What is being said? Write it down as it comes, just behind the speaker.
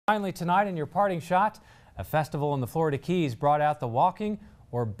Finally tonight in your parting shot, a festival in the Florida Keys brought out the walking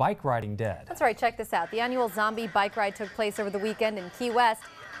or bike riding dead. That's right, check this out. The annual zombie bike ride took place over the weekend in Key West.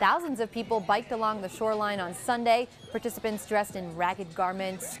 Thousands of people biked along the shoreline on Sunday. Participants dressed in ragged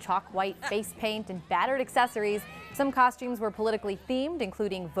garments, chalk white face paint, and battered accessories. Some costumes were politically themed,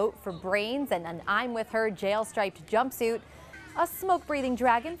 including Vote for Brains and an I'm With Her jail-striped jumpsuit. A smoke-breathing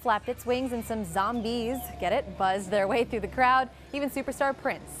dragon flapped its wings and some zombies, get it, buzzed their way through the crowd. Even superstar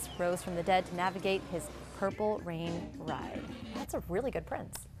Prince rose from the dead to navigate his Purple Rain ride. That's a really good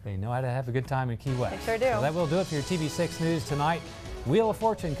Prince. They know how to have a good time in Key West. They sure do. Well, that will do it for your TV6 News tonight. Wheel of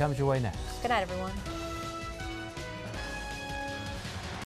Fortune comes your way next. Good night, everyone.